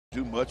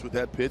Do much with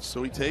that pitch,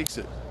 so he takes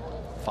it.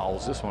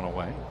 Fouls this one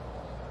away.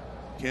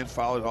 Can't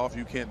foul it off.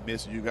 You can't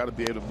miss it. You got to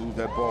be able to move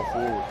that ball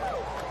forward.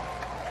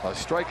 A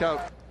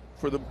strikeout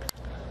For the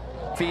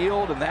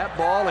field, and that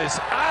ball is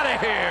out of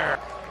here.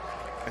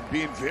 And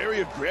being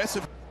very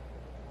aggressive.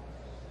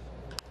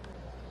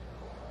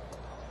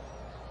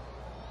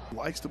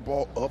 Likes the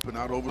ball up and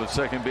out over The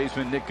second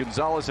baseman Nick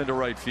Gonzalez into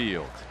right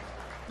field.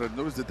 But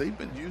notice that they've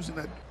been using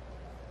that.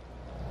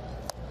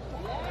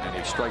 And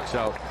he strikes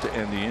out to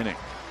end the inning.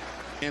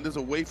 And is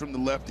away from the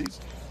lefties.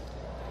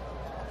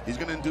 He's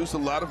going to induce a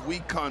lot of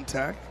weak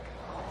contact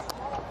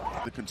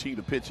to continue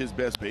to pitch his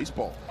best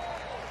baseball.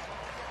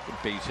 The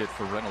base hit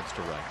for Reynolds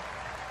to right.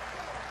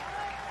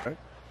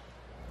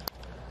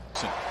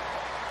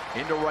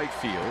 Into right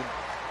field.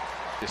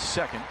 The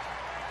second.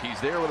 He's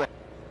there with a.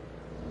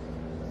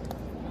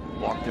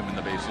 Walked him and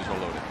the bases are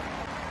loaded.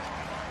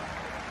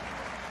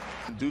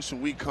 Induce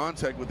some weak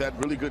contact with that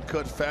really good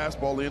cut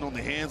fastball in on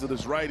the hands of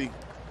this righty.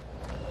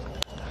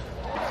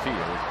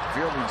 Field.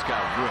 Veerman's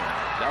got room.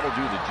 That'll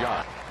do the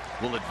job.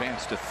 Will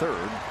advance to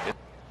third. It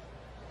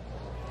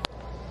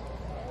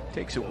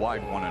takes it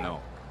wide 1-0.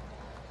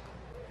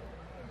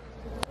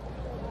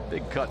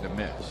 Big cut and a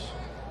miss.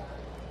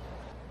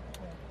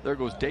 There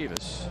goes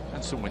Davis,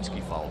 and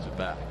Sawinski follows it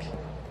back.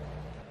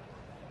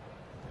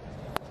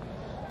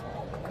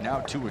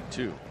 Now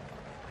 2-2.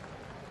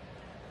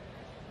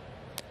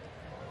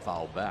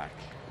 Foul back.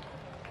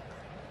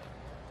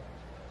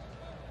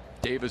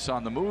 Davis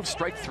on the move,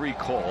 strike three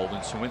called, and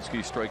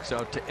Sawinski strikes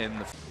out to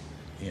end the.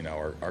 You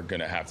know, are going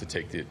to have to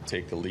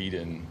take the lead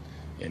in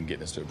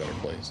getting us to a better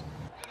place.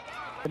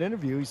 In an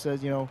interview, he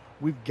says, you know,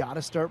 we've got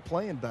to start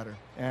playing better,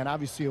 and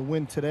obviously a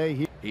win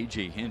today.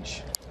 A.J.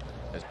 Hinch,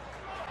 and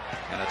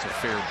that's a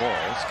fair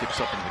ball. Skips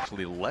up and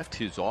actually left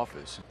his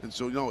office. And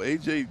so, you know,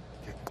 A.J.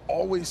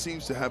 always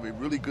seems to have a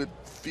really good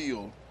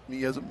feel.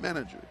 Me as a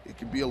manager, it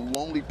can be a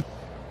lonely.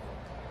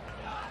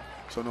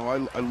 So no,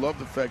 I love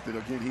the fact that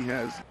again he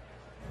has.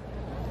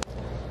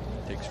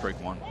 Take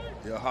strike one.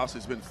 Yeah, Haas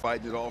has been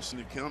fighting it all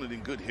since counted in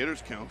good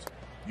hitters counts.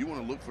 You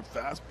want to look for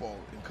fastball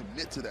and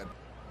commit to that.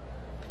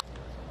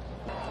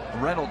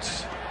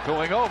 Reynolds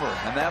going over,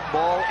 and that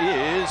ball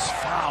is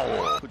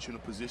foul. Put you in a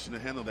position to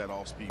handle that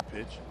off-speed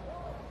pitch.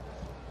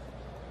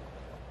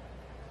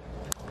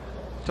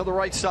 To the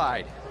right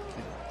side.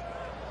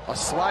 A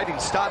sliding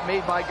stop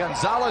made by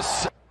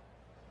Gonzalez.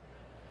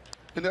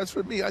 And that's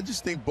for me. I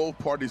just think both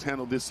parties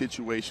handled this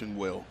situation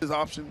well. His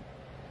option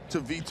to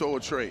veto a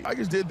trade.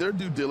 Tigers did their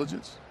due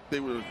diligence. They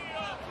were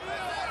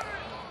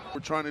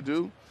trying to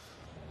do.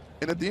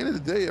 And at the end of the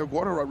day,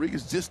 Julio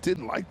Rodríguez just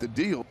didn't like the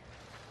deal.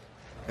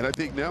 And I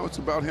think now it's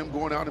about him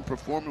going out and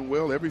performing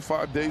well every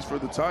 5 days for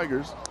the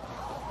Tigers.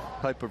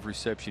 Type of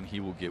reception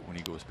he will get when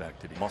he goes back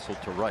to the muscle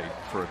to right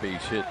for a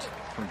base hit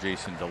from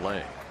Jason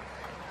DeLay.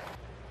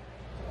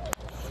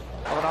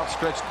 Of an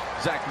outstretched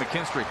Zach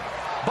McKinstry.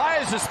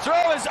 Baez's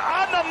throw is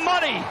on the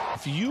money.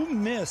 If you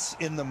miss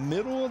in the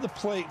middle of the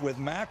plate with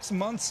Max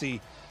Muncy,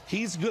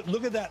 he's good.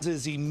 Look at that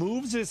as he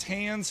moves his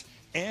hands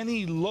and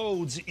he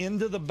loads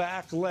into the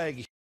back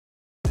leg.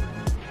 In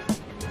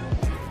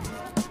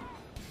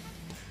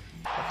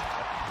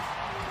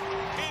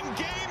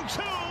game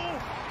two,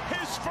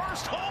 his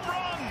first home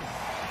run.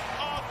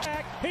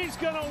 He's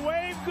gonna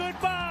wave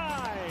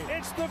goodbye.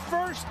 It's the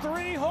first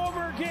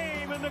 3-homer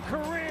game in the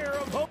career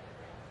of Hope.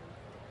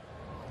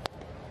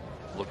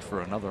 Looked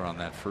for another on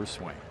that first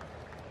swing.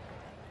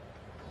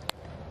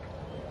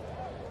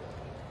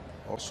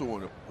 Also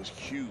when it was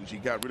huge, he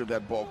got rid of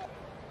that ball.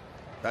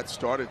 That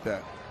started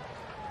that.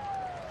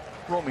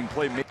 Roaming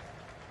play.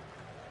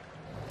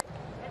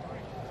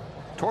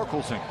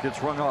 Torkelson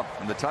gets rung up,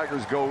 and the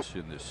Tigers go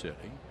in this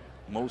city.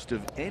 Most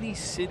of any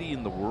city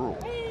in the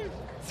world.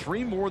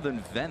 3 more than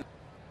Venice.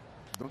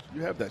 Don't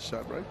you have that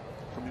shot right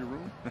from your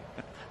room?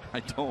 I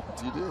don't.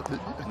 You did,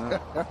 didn't you? No.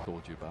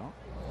 Told you about.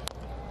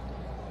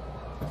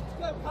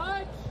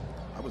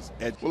 I was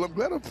edgy. Well, I'm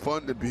glad I'm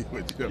fun to be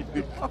with you.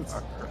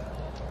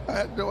 I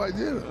had no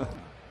idea.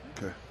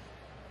 Okay.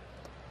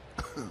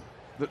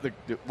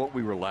 What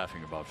we were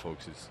laughing about,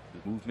 folks, is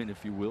the movement,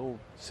 if you will,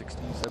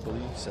 60s, I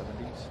believe,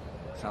 70s.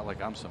 It's not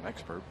like I'm some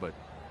expert, but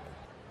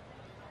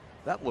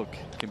that look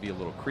can be a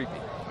little creepy.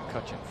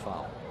 McCutcheon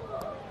foul.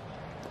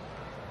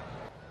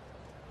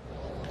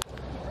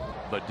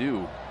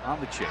 Badu on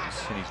the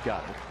chase, and he's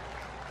got it.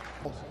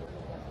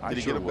 Did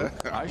he get it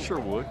back? I sure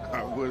would.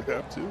 I would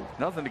have too.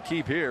 Nothing to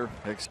keep here.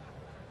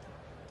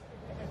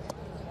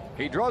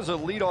 He draws a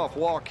leadoff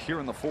walk here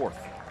in the 4th.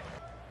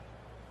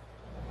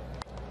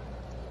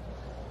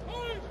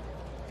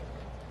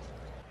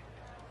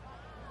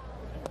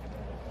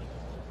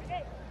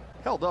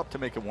 Held up to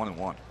make it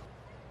 1-1.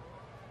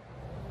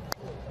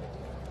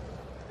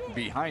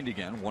 Behind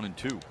again,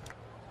 1-2.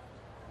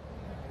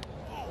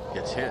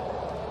 Gets hit.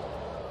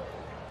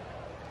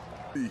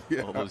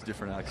 Yeah. All those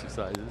different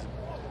exercises.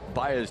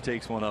 Baez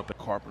takes one up.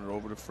 Carpenter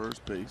over to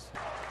first base.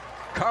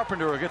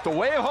 Carpenter will get the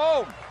way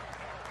home.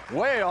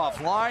 Way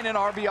off line and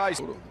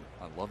RBI.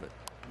 I love it.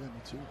 Yeah,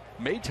 me too.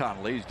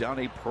 Maton lays down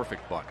a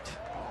perfect bunt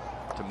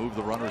to move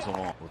the runners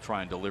along. Will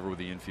try and deliver with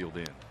the infield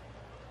in.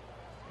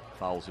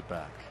 Fouls it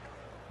back.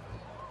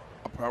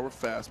 A power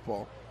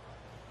fastball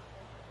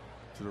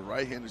to the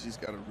right-handers. He's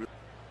got a real.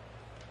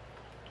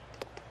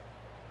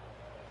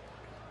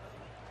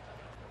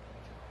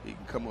 He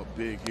can come up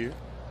big here.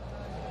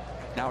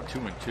 Now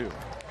 2-2.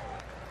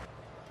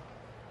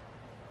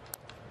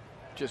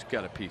 Just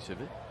got a piece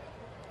of it.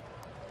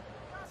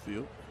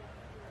 Field.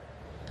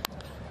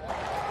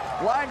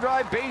 Line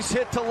drive, base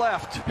hit to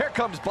left. Here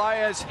comes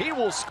Baez. He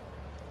will score.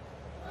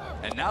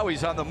 And now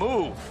he's on the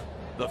move.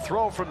 The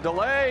throw from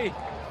delay.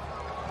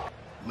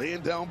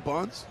 Laying down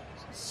bunts.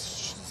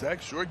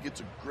 Zach Short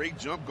gets a great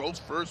jump, goes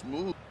first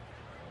move.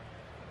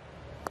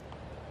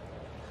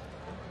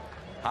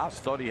 Haas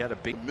thought he had a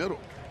big Middle.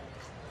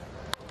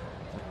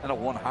 and a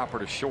one hopper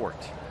to short.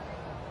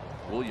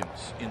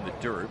 Williams in the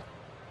dirt.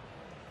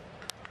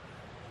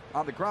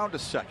 On the ground to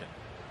second.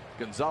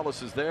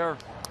 Gonzalez is there.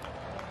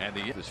 And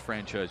this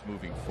franchise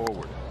moving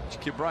forward.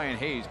 Brian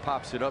Hayes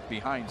pops it up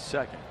behind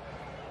second.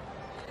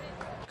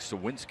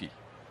 Sawinski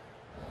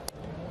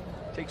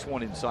takes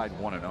one inside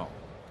 1-0.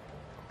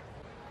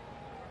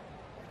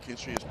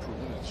 McKinstry has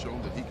proven and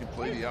shown that he can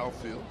play the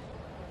outfield.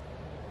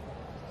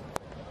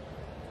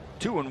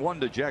 2-1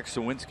 to Jack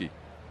Sawinski.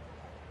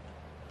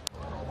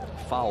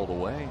 Fouled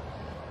away.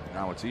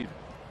 Now it's even.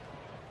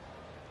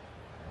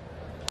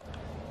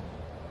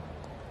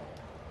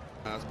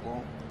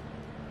 Fastball.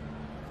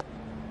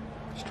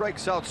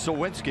 Strikes out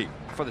Sawinski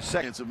for the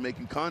second. Chance of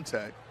making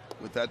contact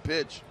with that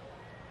pitch.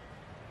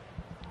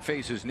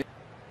 Faces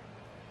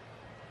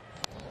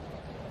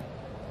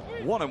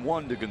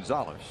 1-1 to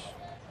Gonzalez.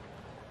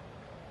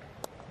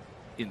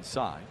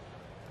 Inside.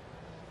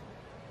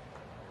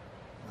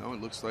 Now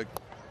it looks like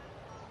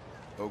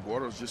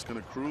Aguado's just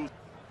going to cruise.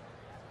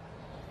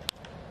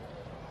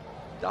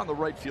 Down the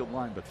right field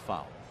line, but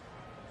foul.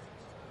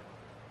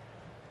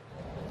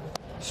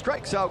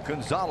 Strikes out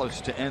Gonzalez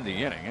to end the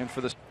inning. And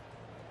for the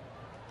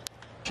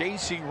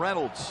chasing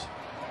Reynolds.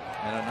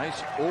 And a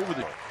nice over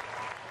the.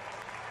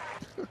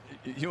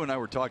 You and I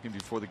were talking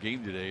before the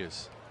game today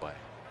is play.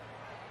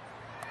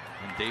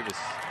 And Davis.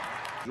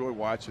 Enjoy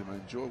watching. I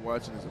enjoy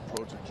watching his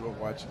approach. Enjoy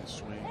watching his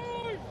swing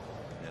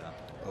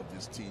of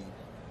this team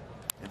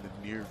in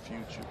the near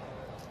future.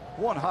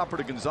 One hopper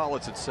to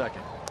Gonzalez at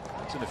second.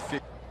 That's an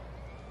efficient.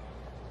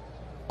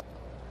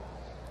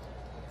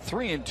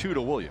 3-2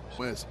 to Williams.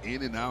 West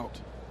in and out.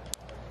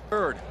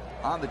 Third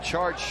on the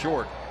charge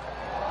short.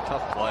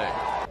 Tough play.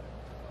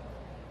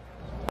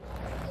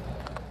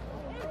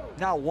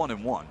 Now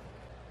 1-1.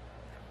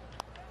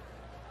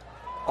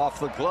 Off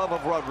the glove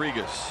of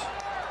Rodríguez.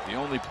 The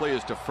only play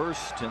is to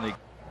first, and they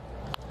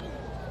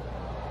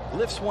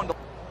lifts one to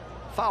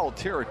foul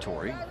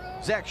territory.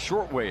 Zach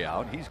Short way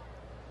out. He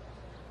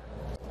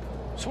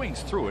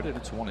swings through it, and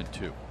it's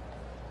 1-2.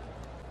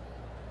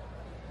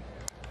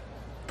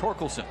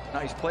 Torkelson,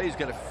 nice play. He's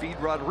got to feed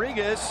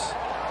Rodríguez.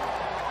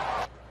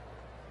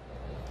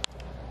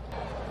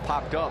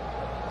 Popped up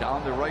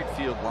down the right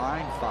field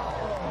line.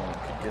 Foul.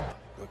 Could get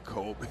The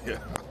Cobra. Yeah.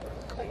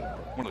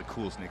 one of the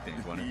coolest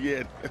nicknames, wasn't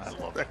it? Yeah. I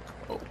love that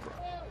it. Cobra.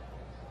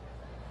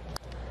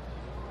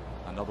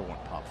 Another one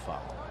pop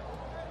foul.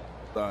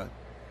 Thought.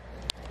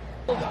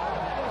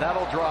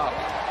 That'll drop.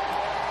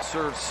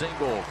 Serve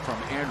single from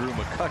Andrew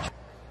McCutcheon.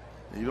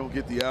 You don't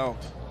get the out.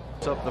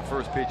 It's up the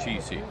first pitch he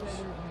sees.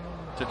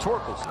 To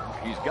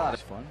Torkelson. He's got it.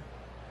 Fun.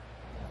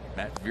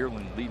 Matt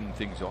Vierlin leading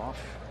things off.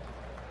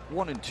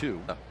 1-2.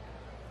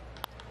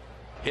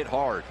 Hit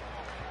hard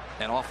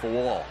and off the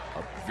wall.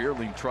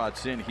 Vierling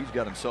trots in. He's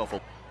got himself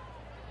a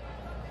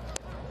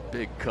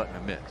big cut and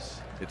a miss.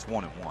 It's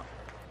 1-1.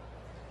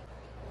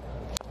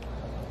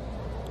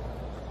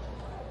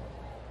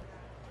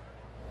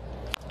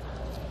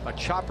 A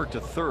chopper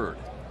to third.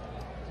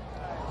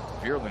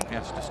 Vierling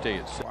has to stay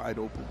at second. Wide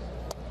open.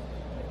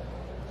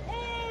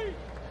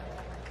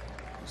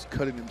 He's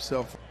cutting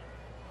himself.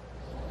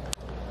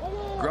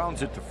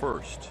 Grounds it to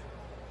first.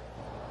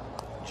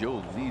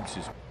 Joe leads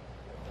his.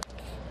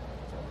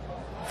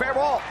 Fair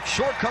ball.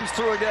 Short comes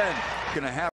through again. Gonna have.